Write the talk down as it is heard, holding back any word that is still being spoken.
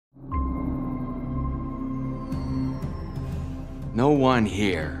No one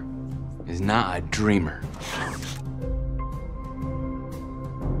here is not a dreamer.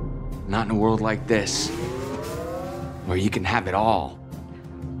 Not in a world like this, where you can have it all.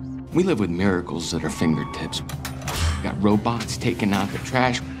 We live with miracles at our fingertips. We got robots taking out the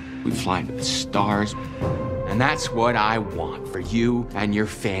trash. We fly to the stars. And that's what I want for you and your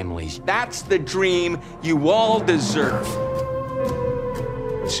families. That's the dream you all deserve.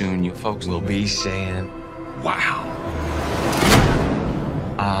 Soon you folks will be saying, wow,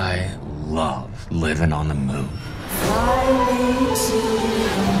 I love living on the moon.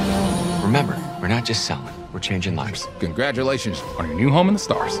 Remember, we're not just selling, we're changing lives. Congratulations on your new home in the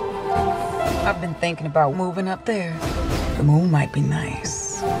stars. I've been thinking about moving up there. The moon might be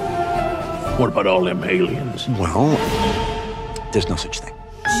nice. What about all them aliens? Well, there's no such thing.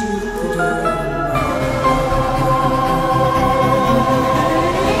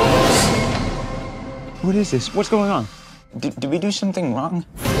 What is this? What's going on? Did we do something wrong?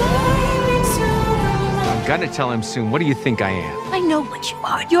 I'm gonna tell him soon. What do you think I am? I know what you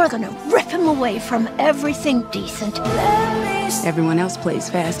are. You're gonna rip him away from everything decent. Everyone else plays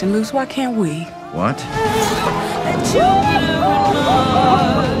fast and loose. Why can't we? What?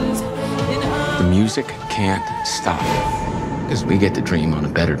 The music can't stop. Because we get to dream on a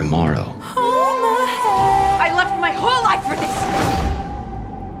better tomorrow. I left my whole life for this!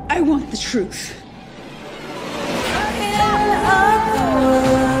 I want the truth.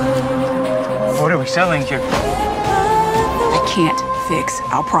 What are we selling here? I can't fix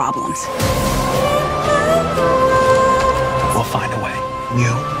our problems. We'll find a way.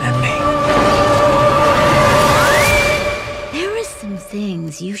 You and me. There are some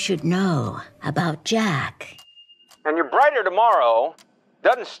things you should know about Jack. And your brighter tomorrow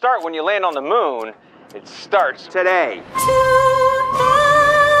doesn't start when you land on the moon. It starts today.